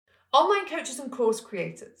Online coaches and course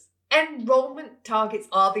creators, enrollment targets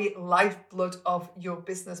are the lifeblood of your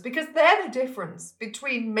business because they're the difference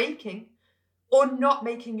between making or not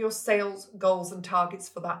making your sales goals and targets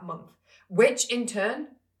for that month, which in turn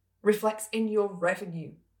reflects in your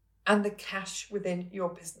revenue and the cash within your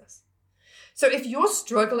business. So if you're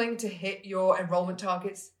struggling to hit your enrollment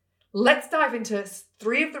targets, let's dive into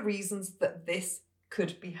 3 of the reasons that this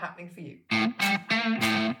could be happening for you.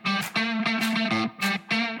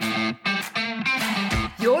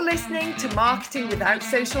 You're listening to Marketing Without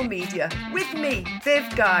Social Media with me,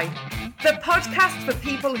 Viv Guy, the podcast for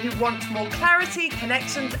people who want more clarity,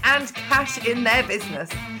 connections, and cash in their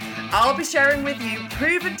business. I'll be sharing with you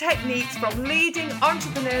proven techniques from leading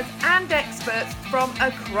entrepreneurs and experts from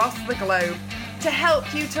across the globe to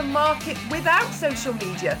help you to market without social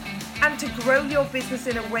media and to grow your business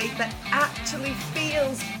in a way that actually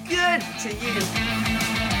feels good to you.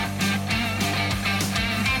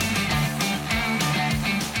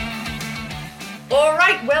 All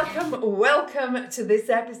right, welcome to this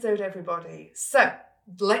episode, everybody. So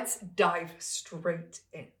let's dive straight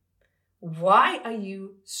in. Why are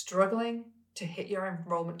you struggling to hit your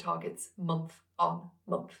enrollment targets month on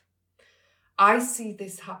month? I see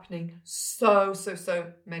this happening so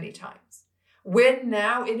many times. We're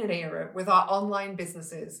now in an era with our online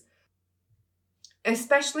businesses,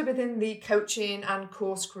 especially within the coaching and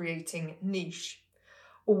course creating niche,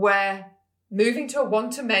 where moving to a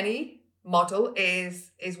one-to-many model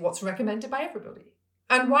is what's recommended by everybody.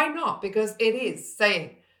 And why not? Because it is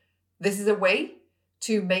saying this is a way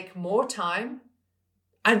to make more time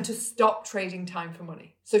and to stop trading time for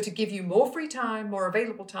money. So to give you more free time, more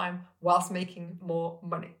available time, whilst making more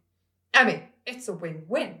money. I mean, it's a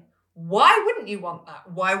win-win. Why wouldn't you want that?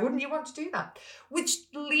 Why wouldn't you want to do that? Which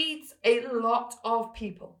leads a lot of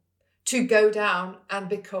people to go down and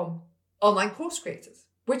become online course creators,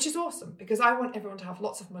 which is awesome because I want everyone to have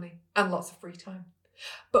lots of money and lots of free time.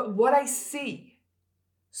 But what I see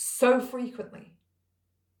so frequently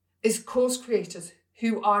is course creators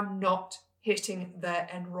who are not hitting their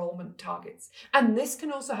enrollment targets. And this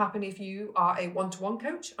can also happen if you are a one-to-one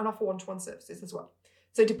coach and offer one-to-one services as well.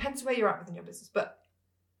 So it depends where you're at within your business. But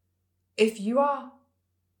if you are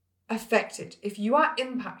affected, if you are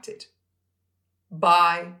impacted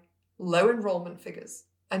by low enrollment figures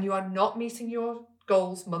and you are not meeting your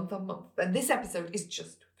goals month on month, then this episode is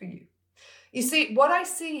just for you. You see, what I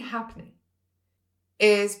see happening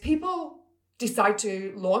is people decide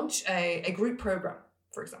to launch a group program,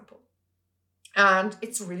 for example. And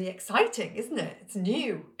it's really exciting, isn't it? It's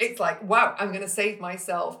new. It's like, wow, I'm going to save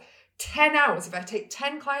myself 10 hours. If I take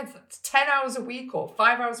 10 clients, that's 10 hours a week or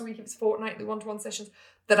 5 hours a week if it's fortnightly one-to-one sessions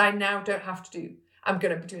that I now don't have to do. I'm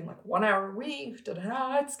going to be doing like 1 hour a week.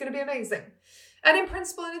 It's going to be amazing. And in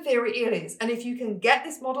principle and in theory, it is. And if you can get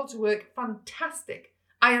this model to work, fantastic.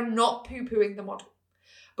 I am not poo-pooing the model.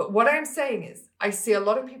 But what I am saying is I see a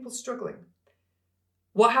lot of people struggling.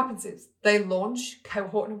 What happens is they launch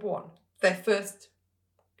cohort number 1, their first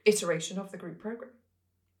iteration of the group program.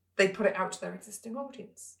 They put it out to their existing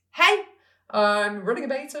audience. Hey, I'm running a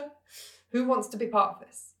beta. Who wants to be part of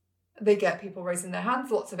this? They get people raising their hands,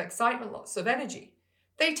 lots of excitement, lots of energy.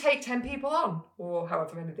 They take 10 people on, or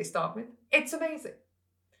however many they start with. It's amazing.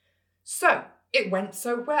 So it went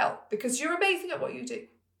so well because you're amazing at what you do.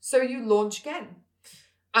 So you launch again.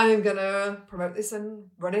 I'm going to promote this and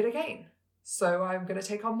run it again. So I'm going to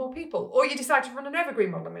take on more people. Or you decide to run an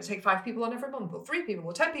evergreen model. I'm going to take 5 people on every month, or 3 people,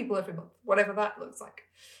 or 10 people every month, whatever that looks like.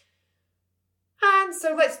 And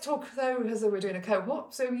so let's talk though as though we're doing a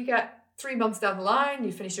cohort. So you get 3 months down the line,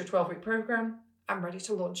 you finish your 12-week program. I'm ready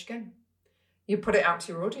to launch again. You put it out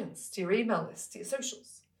to your audience, to your email list, to your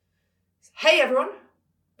socials. Hey everyone,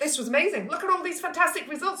 this was amazing. Look at all these fantastic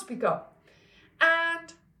results we got.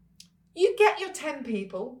 And you get your 10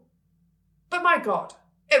 people, but my God,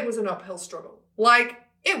 it was an uphill struggle. Like,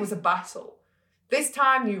 it was a battle. This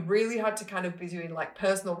time you really had to kind of be doing like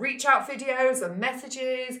personal reach out videos and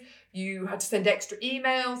messages. You had to send extra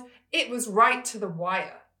emails. It was right to the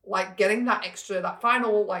wire. Like getting that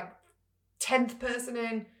final like 10th person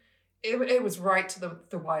in, it was right to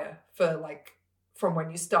the wire for like from when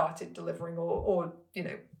you started delivering or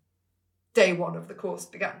day 1 of the course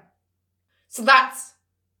began. So that's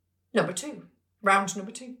number 2, round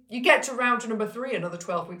number 2. You get to round number 3 another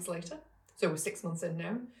 12 weeks later. So we're 6 months in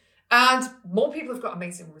now. And more people have got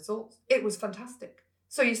amazing results. It was fantastic.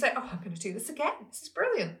 So you say, oh, I'm going to do this again. This is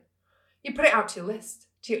brilliant. You put it out to your list,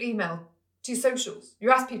 to your email, to your socials. You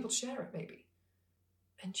ask people to share it maybe.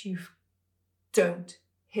 And you don't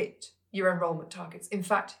hit your enrollment targets. In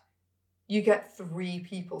fact, you get 3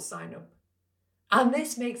 people sign up. And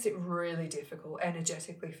this makes it really difficult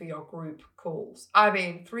energetically for your group calls. I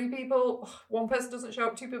mean, 3 people, one person doesn't show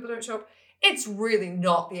up, 2 people don't show up. It's really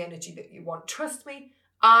not the energy that you want. Trust me,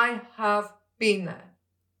 I have been there.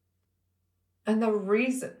 And the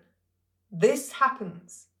reason this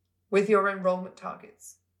happens with your enrollment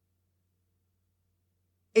targets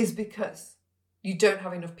is because you don't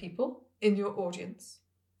have enough people in your audience,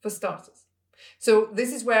 for starters. So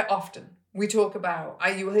this is where often we talk about,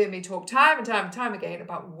 you will hear me talk time and time and time again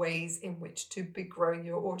about ways in which to be growing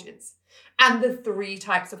your audience and the 3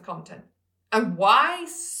 types of content. And why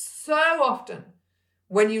so often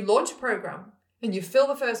when you launch a program and you fill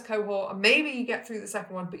the first cohort and maybe you get through the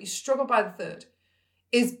second one, but you struggle by the third,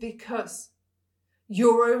 is because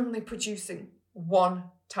you're only producing one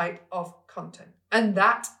type of content, and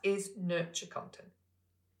that is nurture content.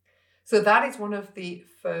 So that is one of the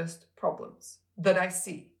first problems that I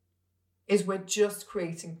see, is we're just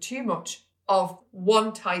creating too much of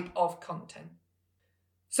one type of content.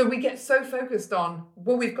 So we get so focused on,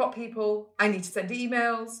 well, we've got people, I need to send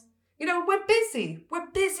emails. We're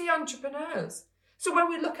busy entrepreneurs. So when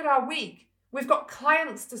we look at our week, we've got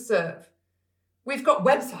clients to serve. We've got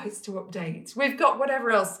websites to update. We've got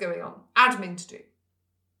whatever else going on, admin to do.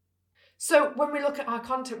 So when we look at our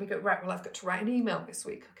content, we go, right, well, I've got to write an email this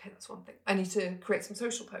week. Okay, that's one thing. I need to create some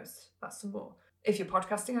social posts. That's some more. If you're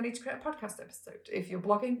podcasting, I need to create a podcast episode. If you're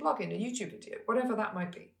blogging, a YouTube video, whatever that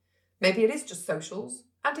might be. Maybe it is just socials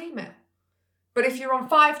and email. But if you're on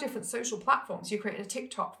 5 different social platforms, you're creating a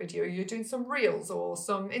TikTok video, you're doing some reels or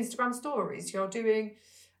some Instagram stories, you're doing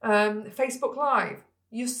Facebook Live,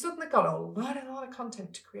 you've suddenly got a lot of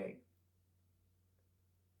content to create.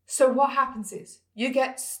 So what happens is you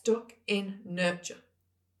get stuck in nurture,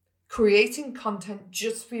 creating content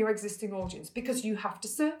just for your existing audience because you have to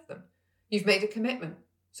serve them. You've made a commitment,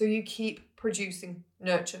 so you keep producing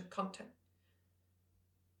nurture content.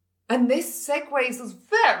 And this segues us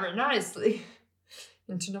very nicely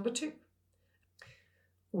into number 2,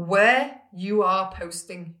 where you are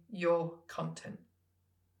posting your content.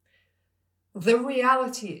 The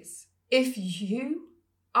reality is, if you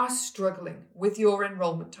are struggling with your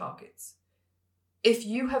enrollment targets, if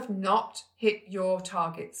you have not hit your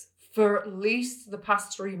targets for at least the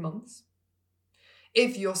past 3 months,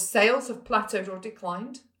 if your sales have plateaued or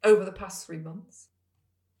declined over the past 3 months,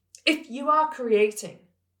 if you are creating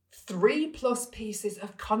 3+ pieces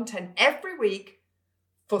of content every week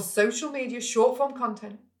for social media short form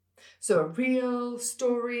content, so a reel,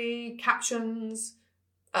 story, captions,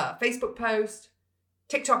 Facebook post,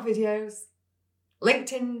 TikTok videos,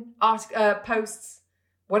 LinkedIn posts,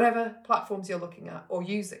 whatever platforms you're looking at or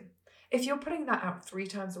using, if you're putting that out 3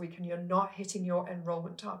 times a week and you're not hitting your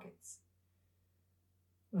enrollment targets,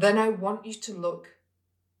 then I want you to look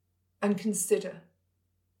and consider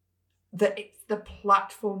that it's the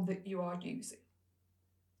platform that you are using.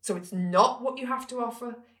 So it's not what you have to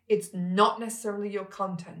offer. It's not necessarily your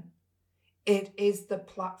content. It is the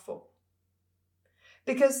platform.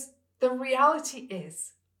 Because the reality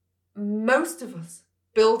is, most of us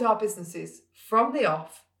build our businesses from the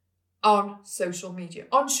off on social media,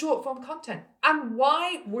 on short form content. And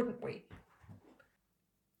why wouldn't we?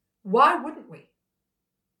 Why wouldn't we?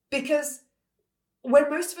 Because when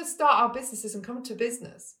most of us start our businesses and come to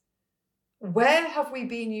business, where have we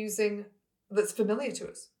been using that's familiar to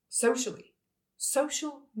us socially?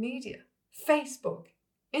 Social media, Facebook,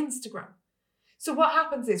 Instagram. So what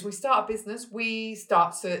happens is we start a business, we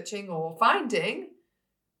start searching or finding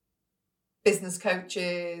business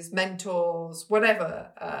coaches, mentors,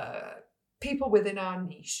 whatever, people within our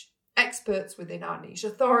niche, experts within our niche,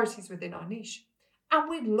 authorities within our niche. And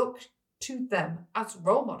we look to them as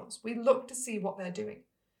role models. We look to see what they're doing.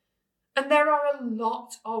 And there are a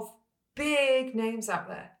lot of big names out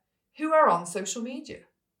there who are on social media.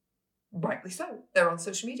 Rightly so. They're on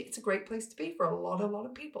social media. It's a great place to be for a lot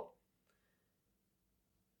of people.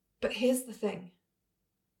 But here's the thing.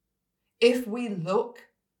 If we look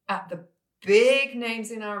at the big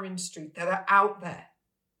names in our industry that are out there,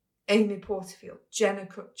 Amy Porterfield, Jenna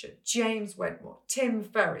Kutcher, James Wedmore, Tim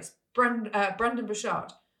Ferriss, Brendon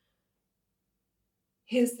Burchard,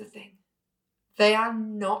 here's the thing. They are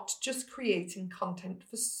not just creating content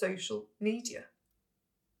for social media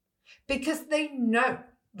because they know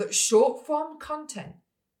that short form content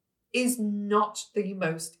is not the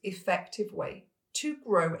most effective way to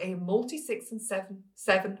grow a multi-6 and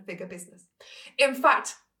seven-figure business. In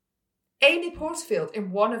fact, Amy Porterfield,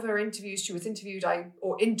 in one of her interviews, she was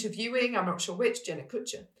interviewing, I'm not sure which, Jenna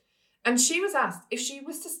Kutcher, and she was asked if she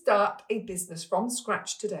was to start a business from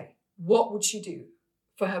scratch today, what would she do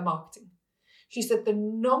for her marketing? She said the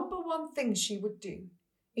number one thing she would do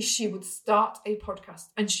is she would start a podcast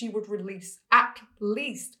and she would release at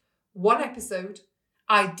least one episode,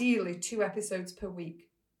 ideally 2 episodes per week.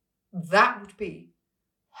 That would be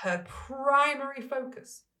her primary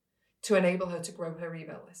focus to enable her to grow her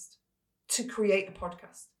email list, to create a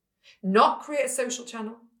podcast, not create a social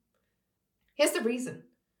channel. Here's the reason.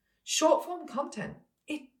 Short form content,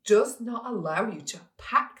 it does not allow you to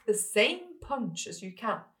pack the same punch as you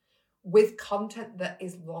can with content that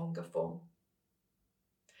is longer form.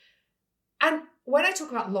 And when I talk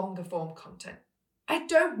about longer form content, I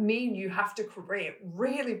don't mean you have to create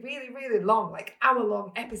really, really, really long, like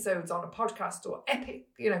hour-long episodes on a podcast or epic,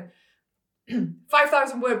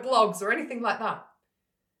 5,000 word blogs or anything like that.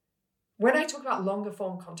 When I talk about longer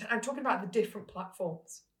form content, I'm talking about the different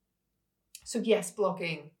platforms. So yes,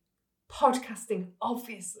 blogging, podcasting,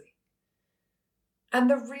 obviously. And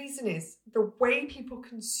the reason is the way people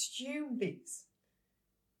consume these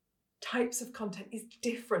types of content is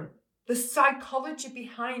different. The psychology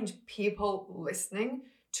behind people listening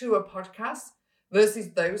to a podcast versus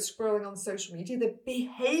those scrolling on social media, the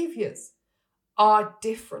behaviors are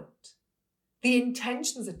different. The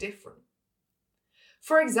intentions are different.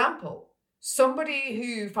 For example, somebody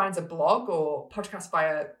who finds a blog or podcast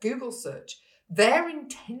via Google search, their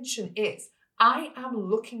intention is, I am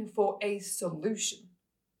looking for a solution.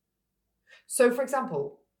 So for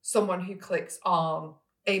example, someone who clicks on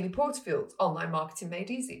Amy Porterfield's Online Marketing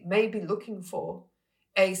Made Easy may be looking for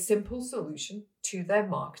a simple solution to their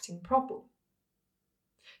marketing problem.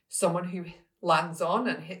 Someone who lands on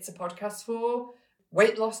and hits a podcast for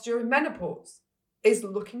weight loss during menopause is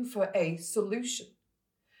looking for a solution.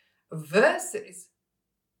 Versus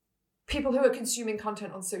people who are consuming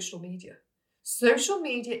content on social media. Social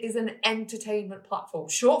media is an entertainment platform.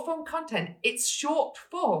 Short form content, it's short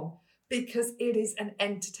form because it is an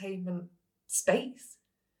entertainment space.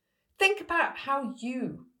 Think about how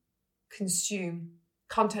you consume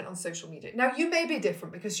content on social media. Now, you may be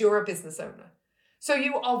different because you're a business owner. So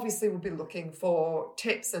you obviously would be looking for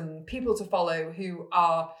tips and people to follow who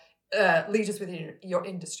are leaders within your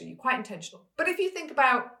industry. You're quite intentional. But if you think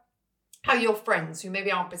about how your friends who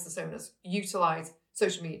maybe aren't business owners utilize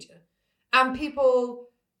social media, and people,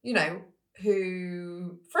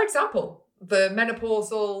 who, for example, the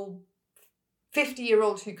menopausal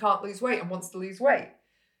 50-year-old who can't lose weight and wants to lose weight,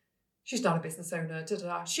 she's not a business owner,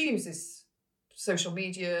 She uses social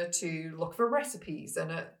media to look for recipes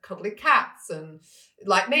and cuddly cats and,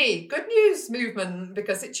 like me, good news movement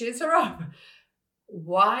because it cheers her up.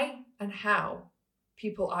 Why and how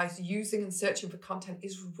people are using and searching for content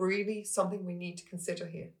is really something we need to consider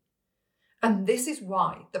here. And this is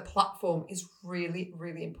why the platform is really,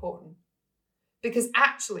 really important. Because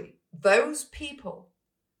actually, those people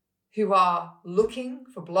who are looking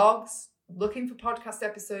for blogs, looking for podcast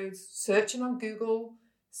episodes, searching on Google,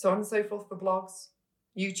 so on and so forth for blogs,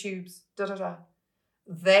 YouTubes,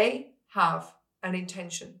 they have an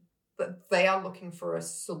intention that they are looking for a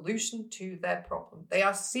solution to their problem. They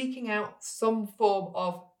are seeking out some form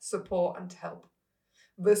of support and help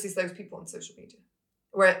versus those people on social media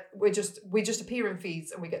where we just appear in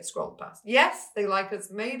feeds and we get scrolled past. Yes, they like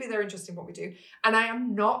us. Maybe they're interested in what we do. And I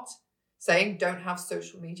am not saying don't have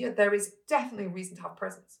social media. There is definitely a reason to have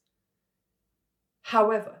presence.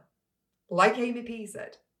 However, like Amy P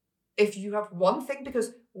said, if you have one thing,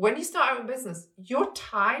 because when you start out in business, your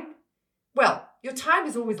time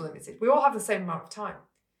is always limited. We all have the same amount of time.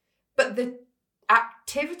 But the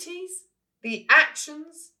activities, the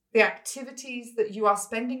actions, the activities that you are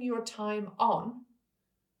spending your time on,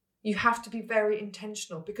 you have to be very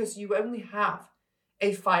intentional because you only have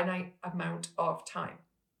a finite amount of time.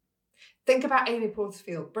 Think about Amy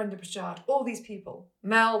Porterfield, Brenda Burchard, all these people,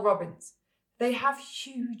 Mel Robbins. They have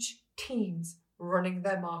huge teams running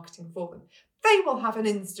their marketing for them. They will have an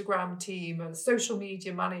Instagram team and social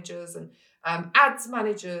media managers and ads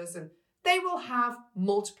managers, and they will have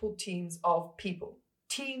multiple teams of people,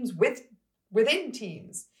 teams within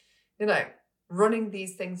teams, running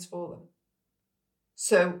these things for them.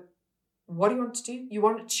 So what do you want to do? You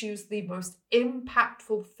want to choose the most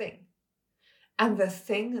impactful thing and the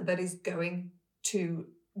thing that is going to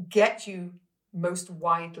get you most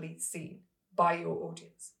widely seen by your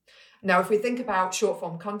audience. Now, if we think about short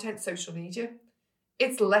form content, social media,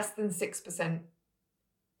 it's less than 6%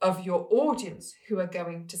 of your audience who are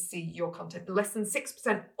going to see your content. Less than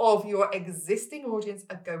 6% of your existing audience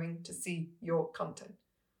are going to see your content.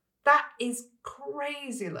 That is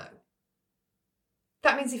crazy low.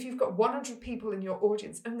 That means if you've got 100 people in your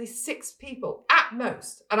audience, only 6 people at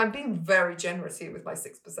most, and I'm being very generous here with my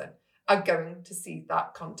 6%, are going to see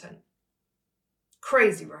that content.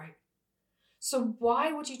 Crazy, right? So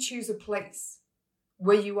why would you choose a place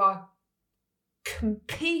where you are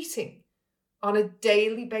competing on a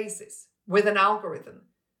daily basis with an algorithm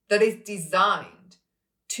that is designed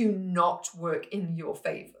to not work in your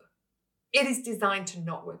favor. It is designed to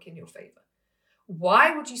not work in your favor.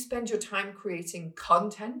 Why would you spend your time creating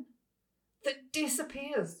content that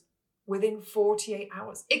disappears within 48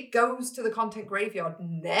 hours? It goes to the content graveyard,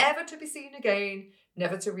 never to be seen again,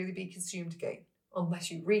 never to really be consumed again, unless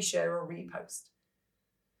you reshare or repost.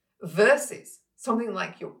 Versus something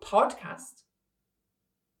like your podcast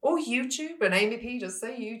or YouTube. And Amy P does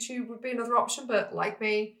say YouTube would be another option, but like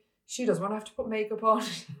me, she doesn't want to have to put makeup on.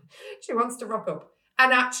 She wants to rock up.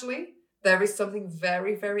 And actually, there is something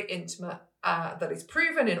very, very intimate that is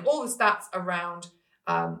proven in all the stats around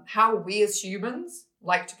how we as humans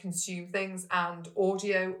like to consume things, and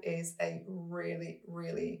audio is a really,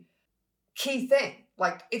 really key thing.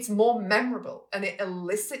 Like, it's more memorable and it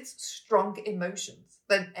elicits strong emotions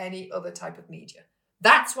than any other type of media.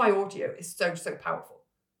 That's why audio is so, so powerful.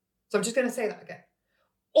 So I'm just going to say that again.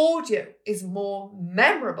 Audio is more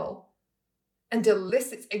memorable and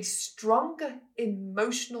elicits a stronger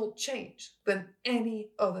emotional change than any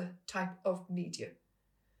other type of media.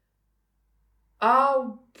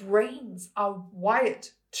 Our brains are wired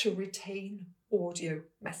to retain audio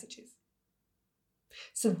messages.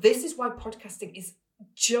 So this is why podcasting is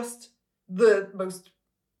just the most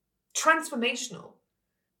transformational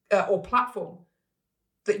or platform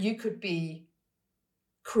that you could be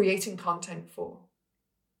creating content for.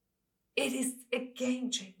 It is a game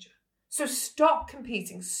changer. So stop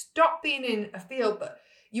competing. Stop being in a field that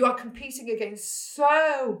you are competing against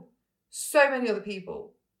so many other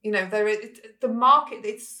people. You know, the market,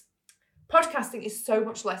 podcasting is so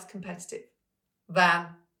much less competitive than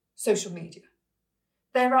social media.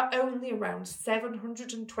 There are only around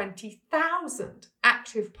 720,000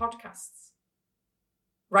 active podcasts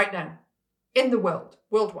right now in the world,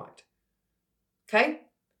 worldwide. Okay?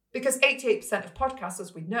 Because 88% of podcasts,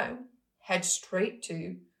 as we know, head straight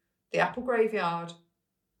to the Apple graveyard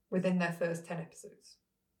within their first 10 episodes.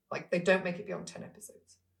 Like, they don't make it beyond 10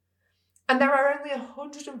 episodes. And there are only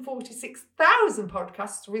 146,000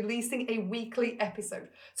 podcasts releasing a weekly episode.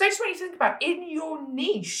 So I just want you to think about, in your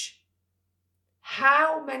niche,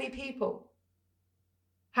 how many people,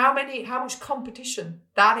 how much competition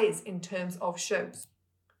that is in terms of shows.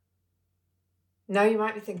 Now you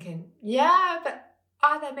might be thinking, yeah, but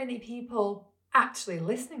are there many people actually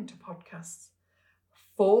listening to podcasts?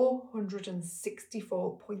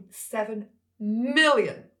 464.7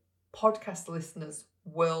 million podcast listeners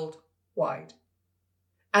worldwide.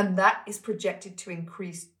 And that is projected to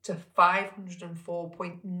increase to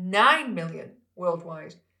 504.9 million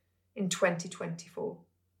worldwide in 2024.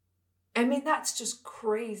 I mean, that's just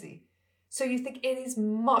crazy. So you think it is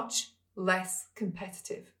much less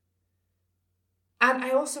competitive. And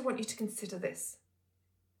I also want you to consider this.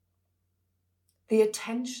 The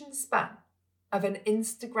attention span of an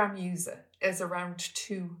Instagram user is around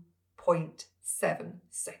 2.7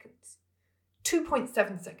 seconds.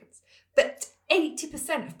 2.7 seconds. But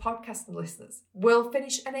 80% of podcast listeners will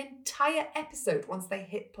finish an entire episode once they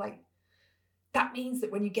hit play. That means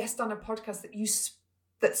that when you guest on a podcast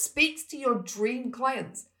that speaks to your dream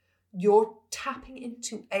clients, you're tapping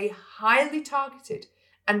into a highly targeted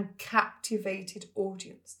and captivated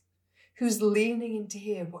audience who's leaning in to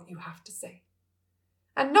hear what you have to say.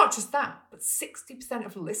 And not just that, but 60%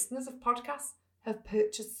 of listeners of podcasts have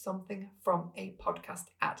purchased something from a podcast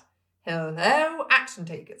ad. Hello, action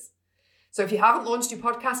takers. So if you haven't launched your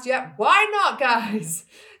podcast yet, why not, guys?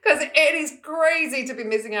 Because it is crazy to be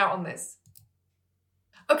missing out on this.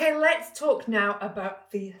 Okay, let's talk now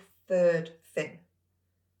about the third thing.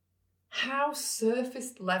 How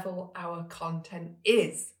surface level our content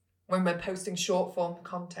is when we're posting short form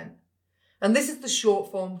content. And this is the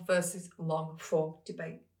short form versus long form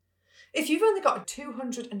debate. If you've only got a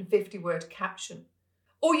 250 word caption,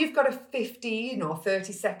 or you've got a 15 or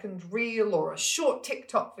 30 second reel or a short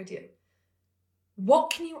TikTok video,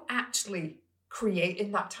 what can you actually create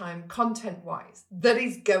in that time content wise that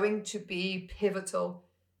is going to be pivotal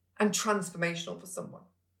and transformational for someone?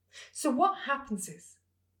 So what happens is,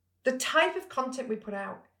 the type of content we put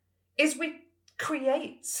out is we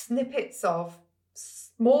create snippets of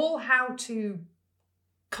small how-to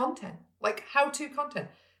content, like how-to content,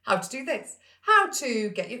 how to do this, how to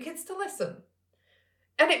get your kids to listen.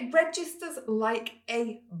 And it registers like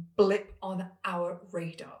a blip on our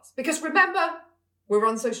radars. Because remember, we're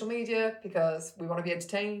on social media because we want to be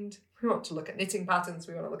entertained. We want to look at knitting patterns.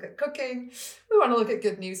 We want to look at cooking. We want to look at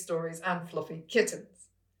good news stories and fluffy kittens.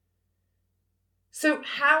 So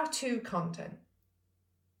how-to content,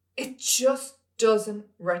 it just doesn't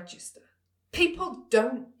register people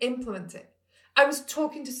don't implement it. I was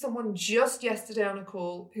talking to someone just yesterday on a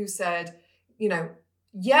call who said,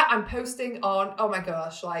 yeah, I'm posting on, oh my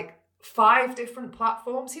gosh, like 5 different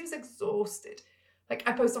platforms. He was exhausted. Like,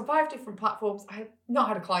 I post on 5 different platforms. I have not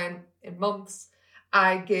had a client in months.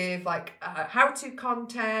 I give how-to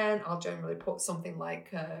content. I'll generally put something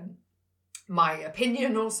like my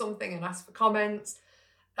opinion or something and ask for comments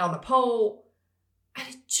on a poll. And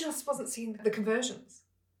it just wasn't seeing the conversions.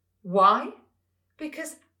 Why?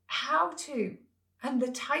 Because how-to and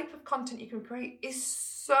the type of content you can create is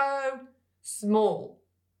so small.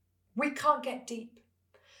 We can't get deep.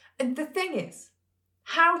 And the thing is,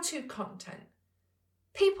 how-to content,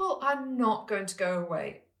 people are not going to go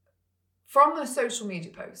away from a social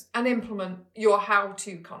media post and implement your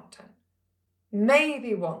how-to content.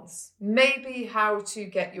 Maybe once, maybe how to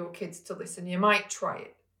get your kids to listen. You might try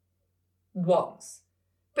it once,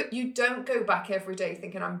 but you don't go back every day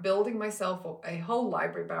thinking, I'm building myself up a whole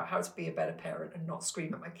library about how to be a better parent and not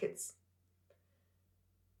scream at my kids.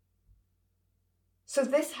 So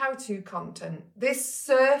this how-to content, this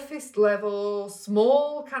surface level,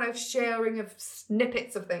 small kind of sharing of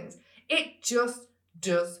snippets of things, it just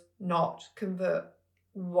does not convert.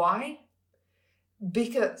 Why?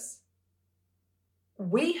 Because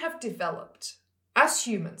we have developed, as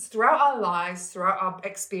humans, throughout our lives, throughout our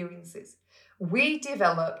experiences, we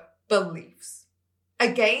develop beliefs.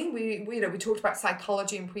 Again, we talked about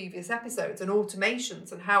psychology in previous episodes and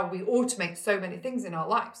automations and how we automate so many things in our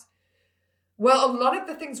lives. Well, a lot of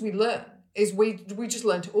the things we learn is we just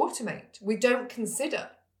learn to automate. We don't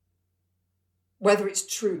consider whether it's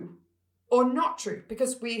true or not true,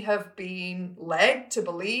 because we have been led to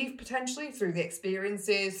believe, potentially through the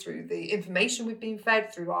experiences, through the information we've been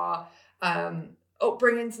fed, through our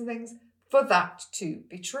upbringings and things, for that to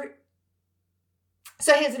be true.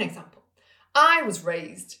 So here's an example. I was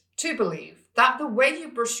raised to believe that the way you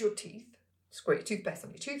brush your teeth, squirt your toothpaste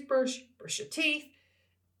on your toothbrush, brush your teeth,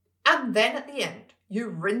 and then at the end, you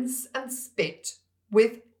rinse and spit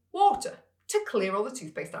with water to clear all the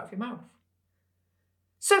toothpaste out of your mouth.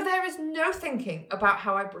 So there is no thinking about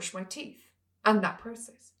how I brush my teeth and that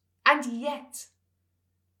process. And yet,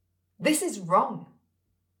 this is wrong.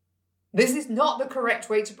 This is not the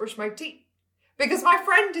correct way to brush my teeth. Because my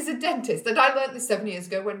friend is a dentist, and I learned this 7 years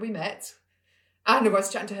ago when we met. And I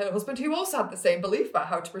was chatting to her husband, who also had the same belief about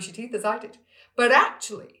how to brush your teeth as I did. But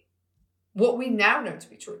actually, what we now know to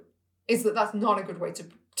be true is that that's not a good way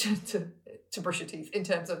to brush your teeth in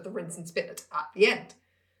terms of the rinse and spit at the end.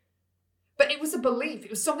 But it was a belief. It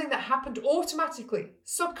was something that happened automatically,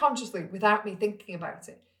 subconsciously, without me thinking about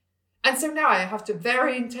it. And so now I have to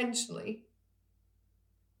very intentionally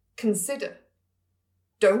consider,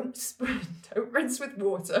 don't rinse with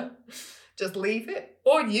water, just leave it,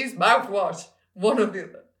 or use mouthwash, one or the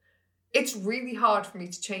other. It's really hard for me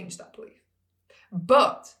to change that belief.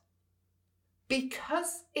 But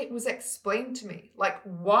because it was explained to me, like,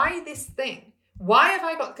 why this thing? Why have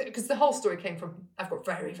I got, because the whole story came from, I've got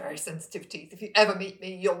very, very sensitive teeth. If you ever meet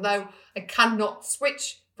me, you'll know I cannot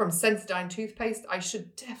switch from Sensodyne toothpaste. I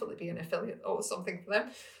should definitely be an affiliate or something for them.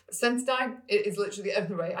 But Sensodyne, it is literally the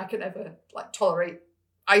only way I can ever tolerate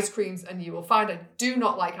ice creams, and you will find I do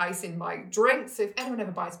not like ice in my drinks. So if anyone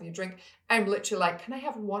ever buys me a drink, I'm literally like, can I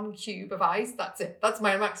have 1 cube of ice? That's it. That's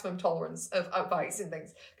my maximum tolerance of ice in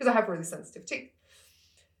things, because I have really sensitive teeth.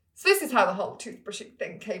 So this is how the whole toothbrushing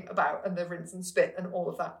thing came about, and the rinse and spit and all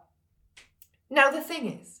of that. Now, the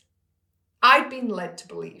thing is, I'd been led to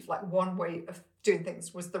believe one way of doing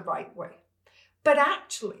things was the right way. But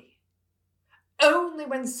actually, only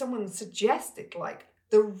when someone suggested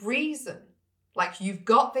the reason, you've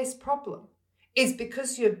got this problem is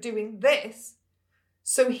because you're doing this.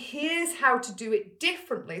 So here's how to do it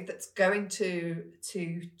differently that's going to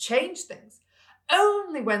change things.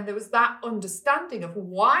 Only when there was that understanding of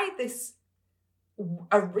why this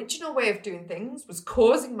original way of doing things was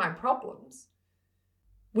causing my problems,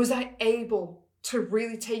 was I able to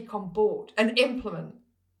really take on board and implement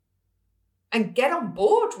and get on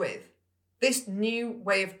board with this new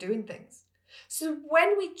way of doing things. So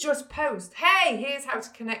when we just post, hey, here's how to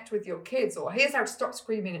connect with your kids, or here's how to stop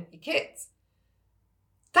screaming at your kids,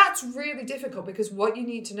 that's really difficult, because what you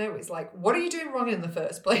need to know is what are you doing wrong in the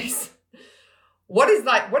first place? What is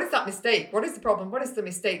that mistake? What is the problem? What is the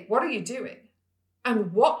mistake? What are you doing?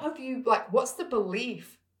 And what have you, what's the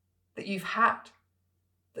belief that you've had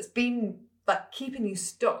that's been keeping you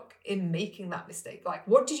stuck in making that mistake?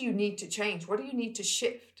 What do you need to change? What do you need to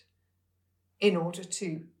shift in order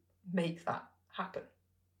to make that happen?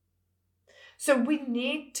 So we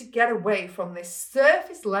need to get away from this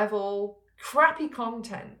surface level, crappy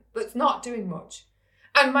content that's not doing much,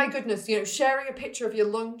 And my goodness, sharing a picture of your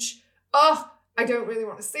lunch, oh, I don't really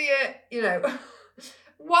want to see it,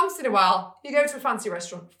 Once in a while, you go to a fancy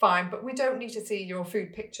restaurant, fine, but we don't need to see your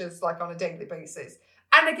food pictures like on a daily basis.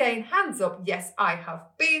 And again, hands up, yes, I have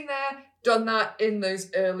been there, done that in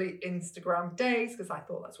those early Instagram days because I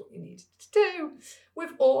thought that's what you needed to do.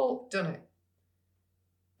 We've all done it.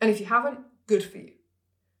 And if you haven't, good for you.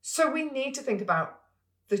 So we need to think about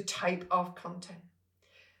the type of content.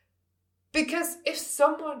 Because if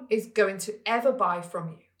someone is going to ever buy from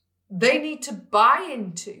you, they need to buy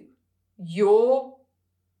into your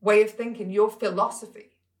way of thinking, your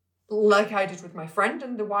philosophy, like I did with my friend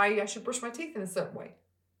and the why I should brush my teeth in a certain way.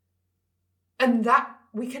 And that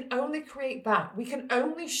we can only create that. We can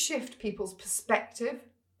only shift people's perspective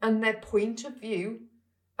and their point of view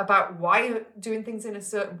about why you're doing things in a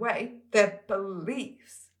certain way, their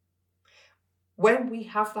beliefs, when we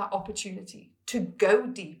have that opportunity to go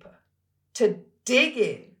deeper, to dig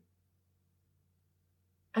in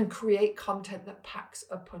and create content that packs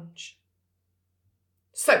a punch.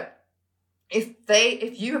 So, if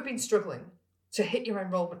you have been struggling to hit your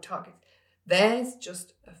enrollment targets, there's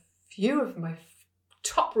just a few of my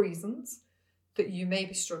top reasons that you may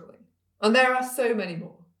be struggling. And there are so many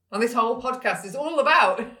more. And this whole podcast is all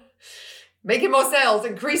about making more sales,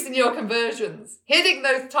 increasing your conversions, hitting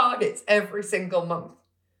those targets every single month.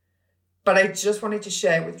 But I just wanted to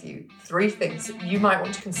share with you 3 things that you might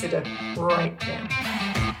want to consider right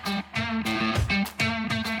now.